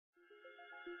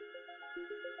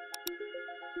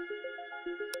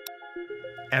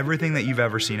Everything that you've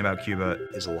ever seen about Cuba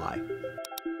is a lie.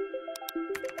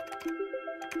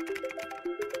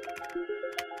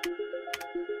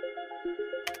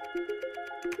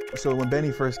 So when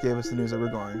Benny first gave us the news that we're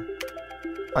going,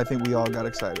 I think we all got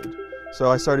excited.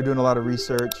 So I started doing a lot of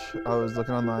research. I was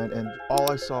looking online and all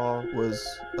I saw was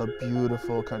a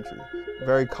beautiful country.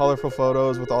 Very colorful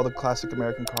photos with all the classic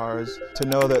American cars. To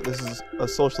know that this is a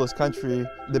socialist country,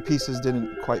 the pieces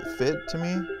didn't quite fit to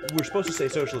me. We're supposed to say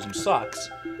socialism sucks,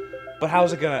 but how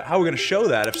are we gonna show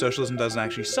that if socialism doesn't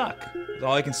actually suck?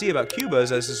 All I can see about Cuba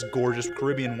is as this gorgeous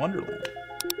Caribbean wonderland.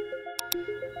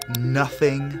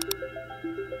 Nothing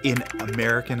in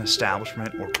American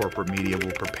establishment or corporate media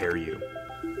will prepare you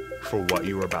for what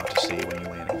you are about to see when you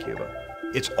land in Cuba.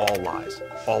 It's all lies,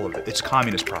 all of it. It's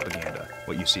communist propaganda,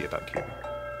 what you see about Cuba.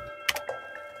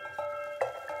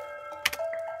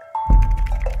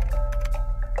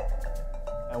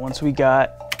 Once we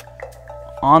got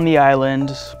on the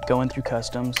island, going through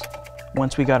customs,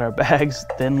 once we got our bags,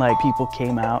 then like people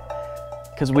came out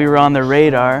because we were on their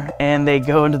radar, and they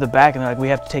go into the back and they're like, we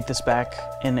have to take this back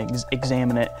and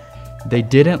examine it. They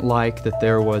didn't like that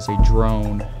there was a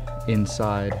drone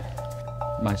inside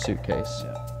my suitcase.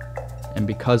 Yeah. And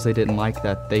because they didn't like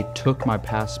that, they took my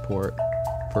passport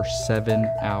for 7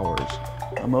 hours.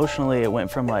 Emotionally, it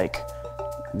went from like,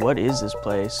 what is this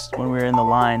place, when we were in the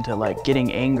line, to like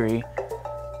getting angry,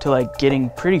 to like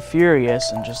getting pretty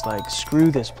furious and just like,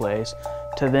 screw this place,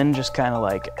 to then just kind of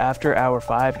like, after hour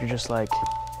 5, you're just like,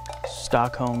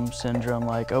 Stockholm syndrome,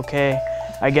 like, okay,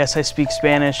 I guess I speak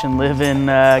Spanish and live in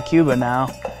Cuba now.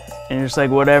 And you're just like,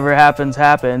 whatever happens,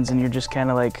 happens, and you're just kind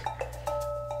of like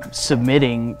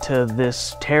submitting to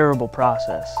this terrible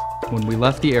process. When we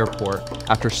left the airport,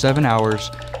 after 7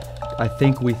 hours, I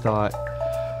think we thought,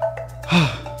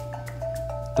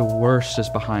 the worst is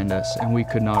behind us, and we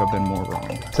could not have been more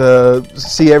wrong. To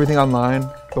see everything online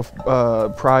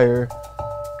prior,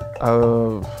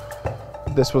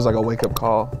 this was like a wake-up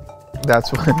call.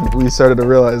 That's when we started to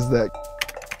realize that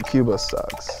Cuba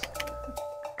sucks.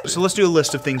 So let's do a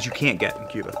list of things you can't get in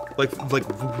Cuba. Like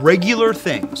regular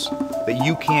things that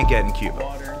you can't get in Cuba.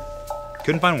 Water.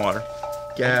 Couldn't find water.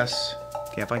 Gas.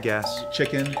 Can't find gas.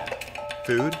 Chicken.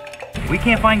 Food. We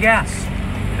can't find gas.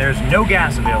 There's no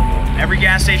gas available. Every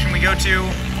gas station we go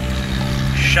to,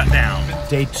 shut down.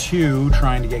 Day 2,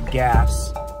 trying to get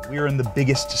gas. We are in the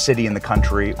biggest city in the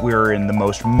country. We're in the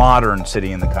most modern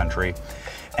city in the country.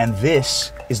 And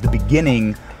this is the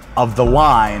beginning of the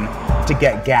line to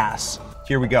get gas.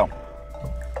 Here we go.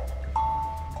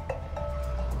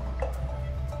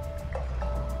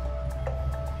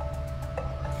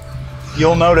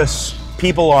 You'll notice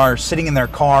people are sitting in their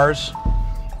cars.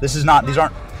 These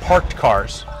aren't parked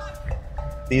cars.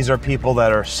 These are people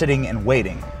that are sitting and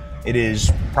waiting. It is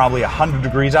probably 100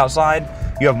 degrees outside.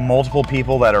 You have multiple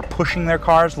people that are pushing their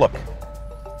cars. Look,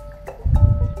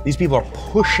 these people are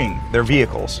pushing their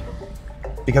vehicles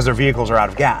because their vehicles are out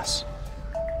of gas.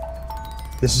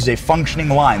 This is a functioning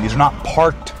line. These are not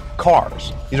parked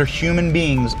cars. These are human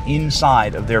beings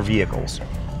inside of their vehicles.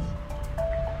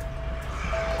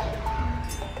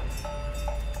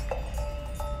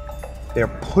 They're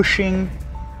pushing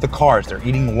the cars. They're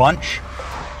eating lunch.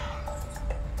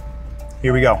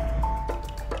 Here we go.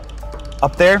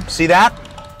 Up there, see that?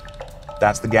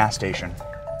 That's the gas station.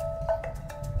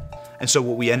 And so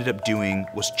what we ended up doing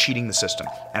was cheating the system.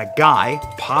 And a guy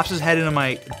pops his head into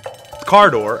my car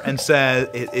door and says,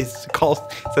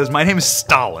 my name is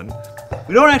Stalin.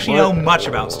 We don't actually know much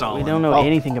about Stalin. We don't know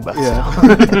anything about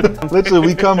Stalin. Literally,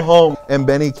 we come home and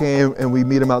Benny came and we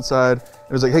meet him outside. And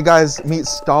it was like, hey guys, meet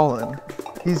Stalin.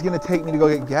 He's gonna take me to go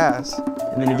get gas.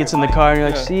 And then he gets in the car and you're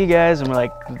like, see you guys, and we're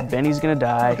like, Benny's gonna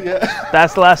die. Yeah.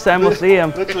 That's the last time we'll see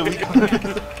him. Thanks,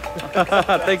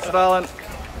 Stalin.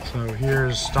 So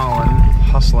here's Stalin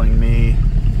hustling me.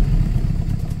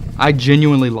 I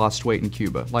genuinely lost weight in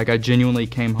Cuba. Like, I genuinely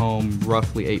came home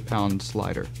roughly 8 pounds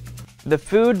lighter. The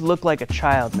food looked like a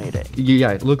child made it.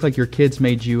 Yeah, it looked like your kids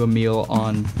made you a meal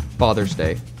on Father's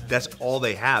Day. That's all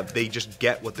they have. They just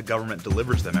get what the government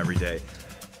delivers them every day.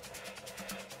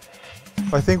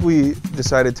 I think we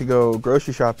decided to go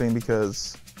grocery shopping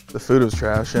because the food was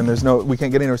trash and we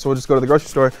can't get anywhere, so we'll just go to the grocery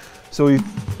store. So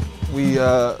we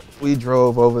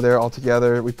drove over there all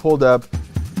together. We pulled up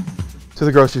to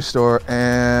the grocery store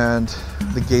and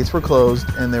the gates were closed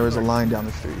and there was a line down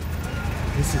the street.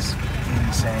 This is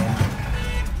insane.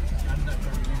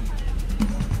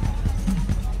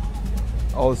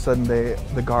 All of a sudden the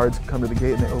guards come to the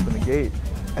gate and they open the gate.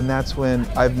 And that's when,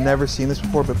 I've never seen this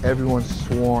before, but everyone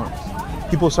swarmed.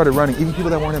 People started running, even people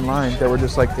that weren't in line, that were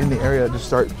just like in the area, just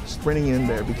start sprinting in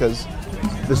there because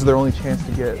this is their only chance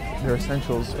to get their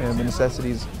essentials and the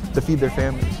necessities to feed their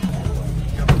families.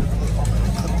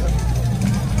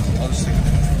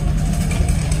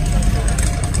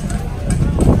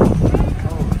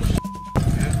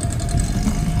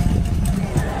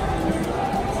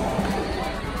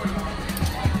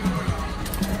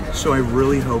 So I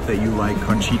really hope that you like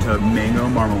Conchita mango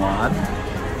marmalade,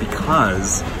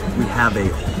 because we have a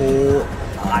whole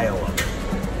aisle of it.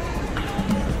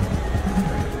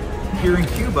 Here in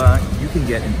Cuba, you can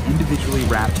get an individually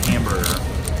wrapped hamburger,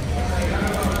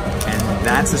 and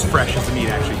that's as fresh as the meat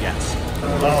actually gets.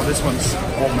 Oh, this one's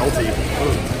all melty.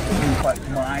 But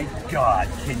my God,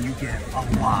 can you get a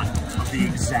lot of the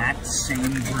exact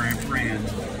same brand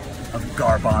of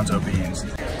garbanzo beans.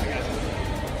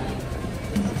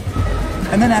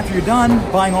 And then after you're done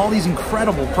buying all these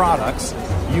incredible products,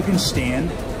 you can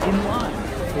stand in line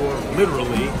for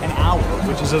literally an hour,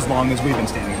 which is as long as we've been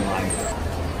standing in line.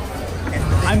 And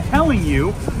I'm telling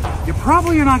you, you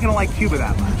probably are not gonna like Cuba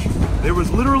that much. There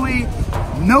was literally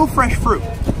no fresh fruit,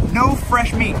 no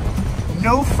fresh meat,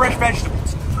 no fresh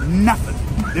vegetables, nothing.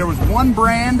 There was one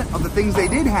brand of the things they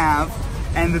did have,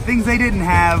 and the things they didn't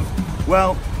have,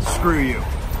 well, screw you.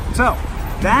 So,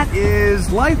 that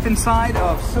is life inside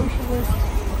of socialist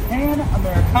Pan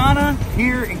Americana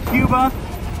here in Cuba.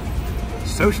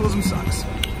 Socialism sucks.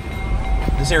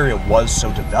 This area was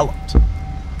so developed.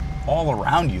 All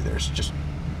around you, there's just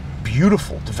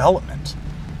beautiful development.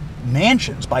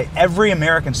 Mansions, by every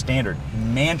American standard,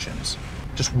 mansions.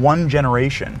 Just one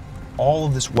generation, all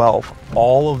of this wealth,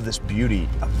 all of this beauty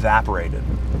evaporated,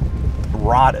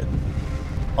 rotted,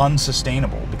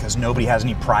 unsustainable because nobody has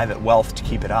any private wealth to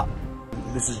keep it up.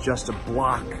 This is just a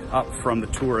block up from the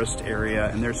tourist area,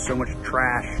 and there's so much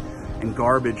trash and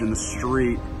garbage in the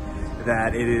street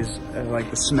that it is like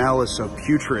the smell is so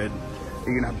putrid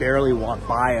you can barely walk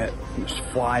by it. There's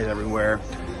flies everywhere.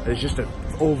 There's just an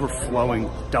overflowing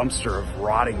dumpster of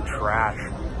rotting trash.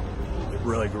 It's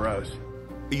really gross.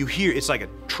 You hear, it's like a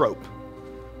trope.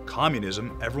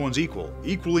 Communism, everyone's equal,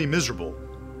 equally miserable,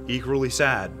 equally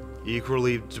sad,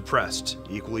 equally depressed,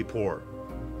 equally poor.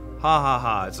 Ha ha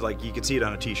ha, it's like you can see it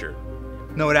on a t-shirt.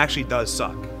 No, it actually does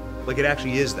suck. Like it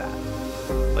actually is that.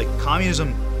 Like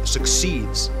communism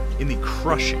succeeds in the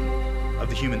crushing of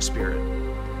the human spirit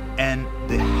and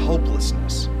the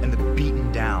helplessness and the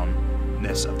beaten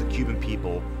downness of the Cuban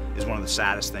people is one of the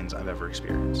saddest things I've ever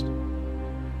experienced.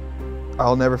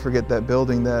 I'll never forget that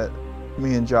building that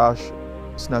me and Josh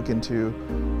snuck into,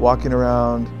 walking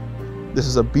around. This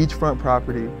is a beachfront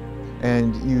property,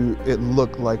 and it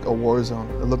looked like a war zone.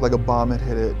 It looked like a bomb had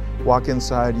hit it. Walk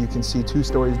inside, you can see 2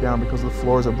 stories down because the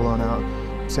floors are blown out.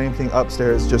 Same thing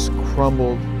upstairs, just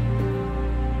crumbled.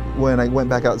 When I went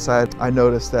back outside, I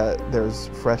noticed that there's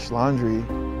fresh laundry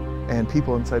and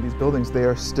people inside these buildings, they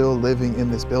are still living in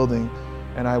this building,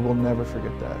 and I will never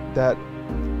forget that. That,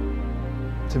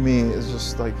 to me, is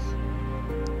just like,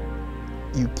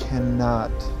 you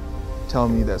cannot tell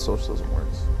me that socialism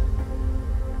works.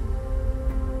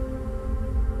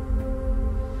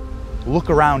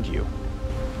 Look around you.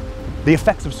 The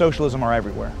effects of socialism are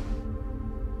everywhere.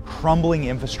 Crumbling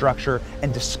infrastructure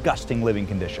and disgusting living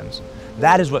conditions.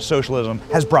 That is what socialism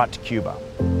has brought to Cuba.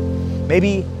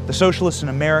 Maybe the socialists in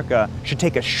America should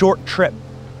take a short trip,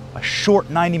 a short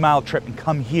 90-mile trip, and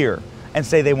come here and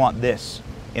say they want this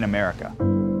in America.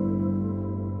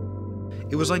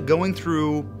 It was like going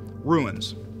through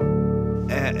ruins.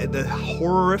 The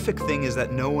horrific thing is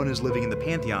that no one is living in the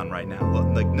Pantheon right now.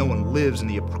 Like, no one lives in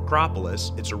the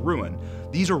Acropolis. It's a ruin.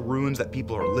 These are ruins that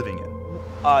people are living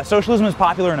in. Socialism is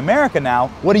popular in America now.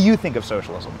 What do you think of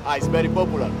socialism? It's very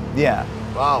popular. Yeah.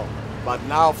 Wow. But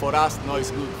now for us, no,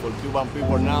 it's good. For Cuban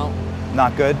people now.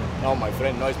 Not good? No, my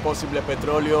friend, no, it's possible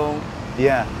petroleum.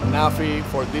 Yeah. Nothing.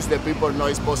 For this, the people, no,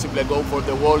 it's possible go for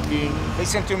the walking.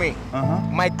 Listen to me.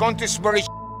 My country is very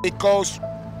because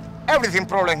everything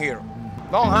problem here.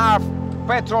 Don't have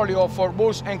petroleum for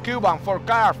bus and Cuban, for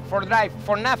car, for drive,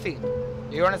 for nothing.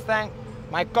 You understand?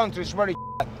 My country is very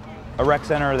A rec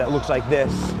center that looks like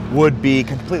this would be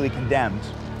completely condemned,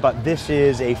 but this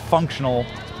is a functional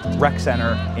rec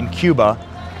center in Cuba.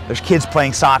 There's kids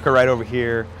playing soccer right over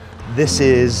here. This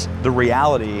is the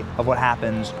reality of what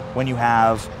happens when you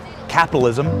have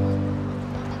capitalism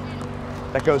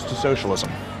that goes to socialism.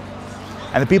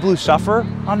 And the people who suffer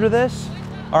under this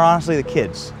are honestly the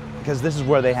kids, because this is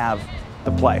where they have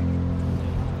the play.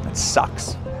 It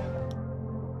sucks.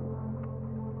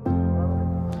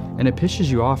 And it pisses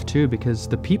you off too, because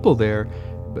the people there,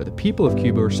 the people of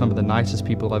Cuba are some of the nicest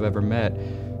people I've ever met.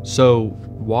 So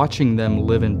watching them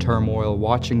live in turmoil,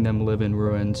 watching them live in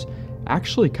ruins,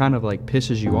 actually kind of like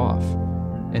pisses you off.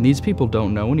 And these people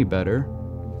don't know any better.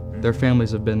 Their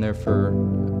families have been there for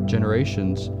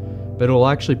generations. But it'll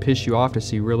actually piss you off to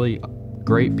see really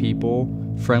great people,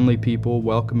 friendly people,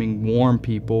 welcoming, warm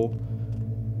people,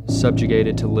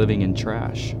 subjugated to living in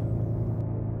trash.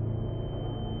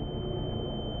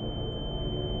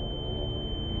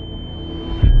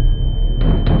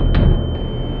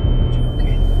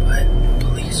 But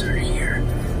police are here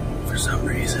for some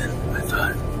reason. I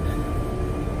thought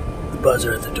the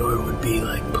buzzer at the door would be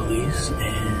like police,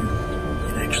 and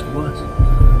it actually was.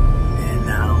 And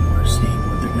now we're seeing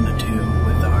what they're gonna do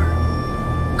with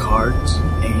our cards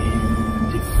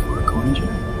and if we're going to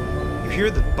jail. You hear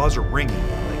the buzzer ringing,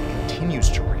 like it continues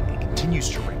to ring, it continues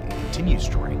to ring, it continues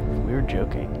to ring. We were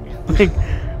joking.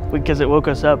 Because it woke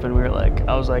us up and we were like,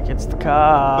 I was like, it's the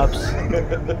cops.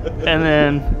 And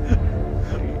then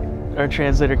our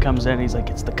translator comes in and he's like,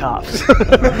 it's the cops.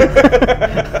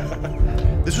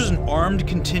 This was an armed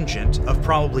contingent of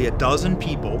probably a dozen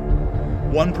people,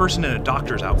 one person in a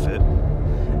doctor's outfit,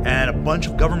 and a bunch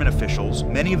of government officials,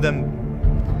 many of them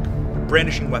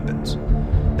brandishing weapons,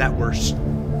 that were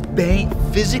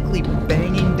physically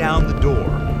banging down the door,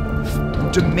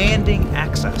 demanding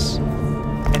access,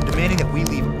 and demanding that we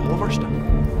leave all of our stuff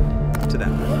to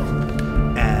them.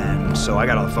 And so I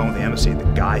got on the phone with the embassy. The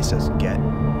guy says, get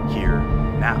here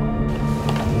now.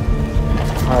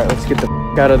 All right, let's get the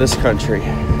out of this country.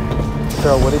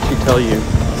 So what did she tell you?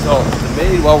 So the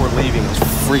maid, while we're leaving, was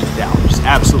freaked out, just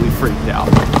absolutely freaked out.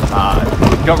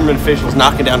 With government officials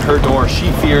knocking down her door,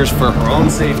 she fears for her own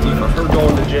safety, for her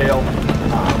going to jail,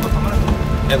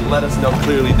 and let us know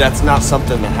clearly that's not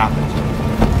something that happened.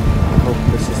 I hope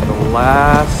this is the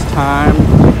last time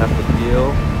we have to deal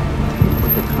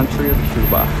with the country of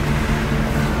Cuba.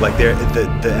 Like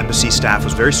the embassy staff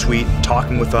was very sweet,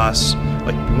 talking with us,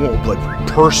 like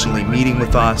personally meeting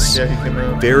with us. Yeah, he came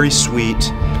out. Very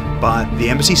sweet. But the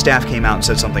embassy staff came out and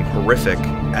said something horrific,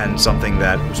 and something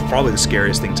that was probably the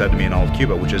scariest thing said to me in all of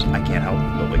Cuba, which is, I can't help you.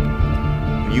 But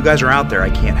like, when you guys are out there, I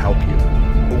can't help you.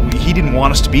 He didn't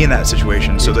want us to be in that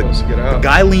situation, so the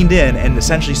guy leaned in and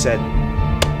essentially said,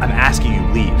 I'm asking you,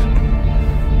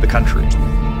 leave the country.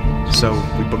 So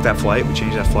we booked that flight, we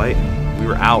changed that flight, we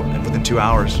were out, and within 2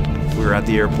 hours, we were at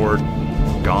the airport,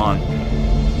 gone.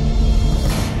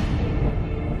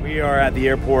 We are at the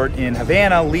airport in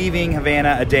Havana, leaving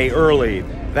Havana a day early.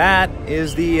 That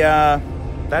is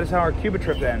how our Cuba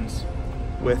trip ends,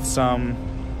 with some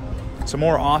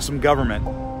more awesome government.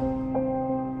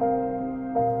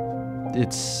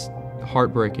 It's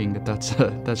heartbreaking that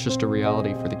that's just a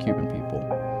reality for the Cuban people.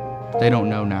 They don't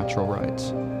know natural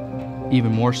rights.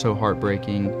 Even more so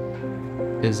heartbreaking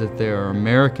is that there are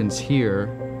Americans here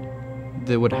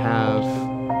that would have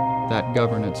that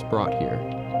governance brought here.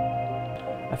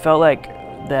 I felt like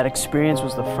that experience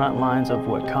was the front lines of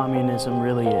what communism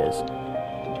really is.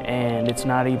 And it's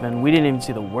not even, we didn't even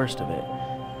see the worst of it,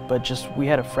 but just we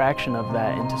had a fraction of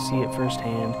that, and to see it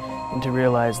firsthand and to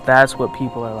realize that's what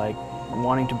people are like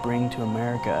wanting to bring to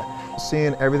America.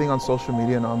 Seeing everything on social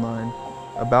media and online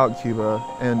about Cuba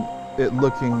and it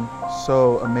looking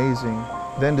so amazing,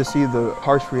 then to see the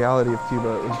harsh reality of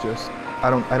Cuba is just, I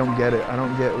don't get it. I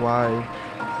don't get why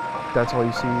that's all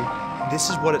you see. This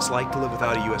is what it's like to live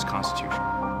without a U.S. Constitution.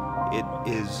 It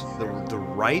is the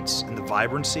rights and the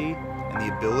vibrancy and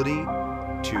the ability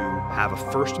to have a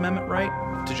First Amendment right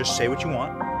to just say what you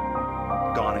want,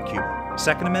 gone in Cuba.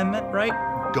 Second Amendment right,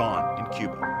 gone in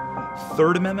Cuba.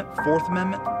 Third Amendment, Fourth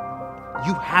Amendment,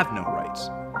 you have no rights.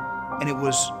 And it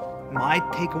was, my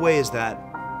takeaway is that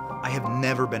I have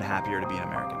never been happier to be an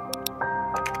American.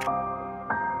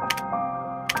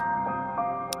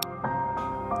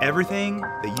 Everything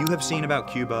that you have seen about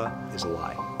Cuba is a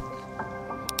lie.